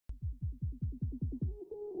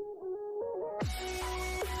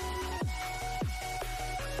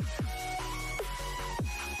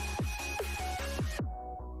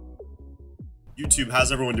YouTube?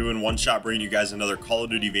 How's everyone doing? One Shot bringing you guys another Call of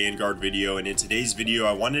Duty Vanguard video, and in today's video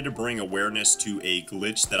I wanted to bring awareness to a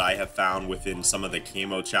glitch that I have found within some of the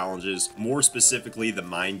camo challenges, more specifically the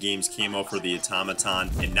Mind Games camo for the Automaton,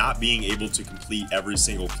 and not being able to complete every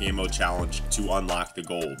single camo challenge to unlock the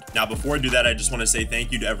gold. Now before I do that, I just want to say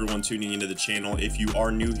thank you to everyone tuning into the channel. If you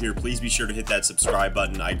are new here, please be sure to hit that subscribe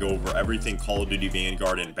button. I go over everything Call of Duty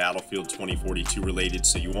Vanguard and Battlefield 2042 related,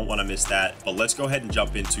 so you won't want to miss that. But let's go ahead and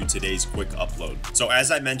jump into today's quick upload. So as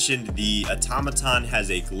I mentioned, the Automaton has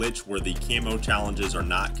a glitch where the camo challenges are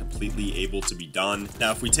not completely able to be done.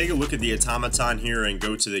 Now if we take a look at the Automaton here and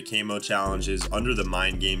go to the camo challenges under the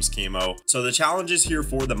Mind Games camo, so the challenges here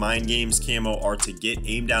for the Mind Games camo are to get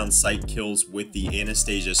aim down sight kills with the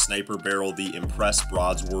Anastasia sniper barrel, the Impress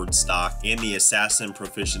broadsword stock, and the assassin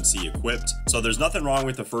proficiency equipped. So there's nothing wrong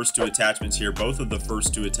with the first two attachments here. Both of the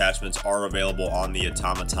first two attachments are available on the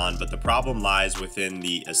Automaton, but the problem lies within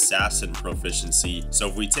the assassin proficiency. So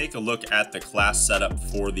if we take a look at the class setup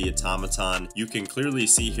for the Automaton, you can clearly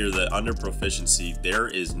see here that under proficiency there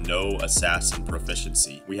is no assassin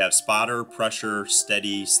proficiency. We have spotter, pressure,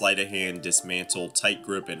 steady, sleight of hand, dismantle, tight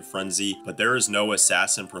grip, and frenzy, but there is no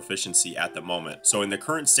assassin proficiency at the moment. So in the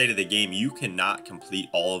current state of the game, you cannot complete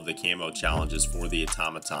all of the camo challenges for the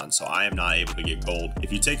Automaton, so I am not able to get gold.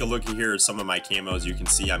 If you take a look here at some of my camos, you can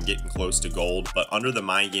see I'm getting close to gold, but under the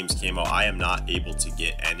Mind Games camo, I am not able to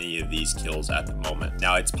get any of these kills at the moment.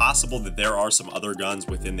 Now it's possible that there are some other guns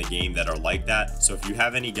within the game that are like that, so if you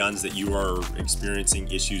have any guns that you are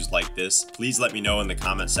experiencing issues like this, please let me know in the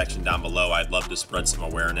comment section down below. I'd love to spread some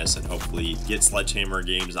awareness and hopefully get Sledgehammer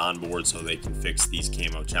Games on board so they can fix these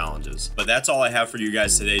camo challenges. But that's all I have for you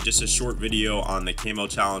guys today, just a short video on the camo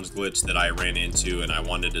challenge glitch that I ran into, and I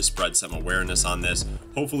wanted to spread some awareness on this.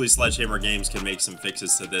 Hopefully Sledgehammer Games can make some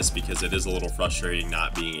fixes to this, because it is a little frustrating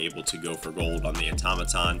not being able to go for gold on the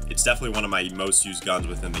Automaton. It's definitely one of my most used guns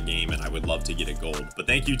within the game, and I would love to get it gold. But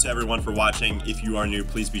thank you to everyone for watching. If you are new,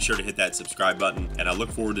 please be sure to hit that subscribe button, and I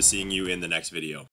look forward to seeing you in the next video.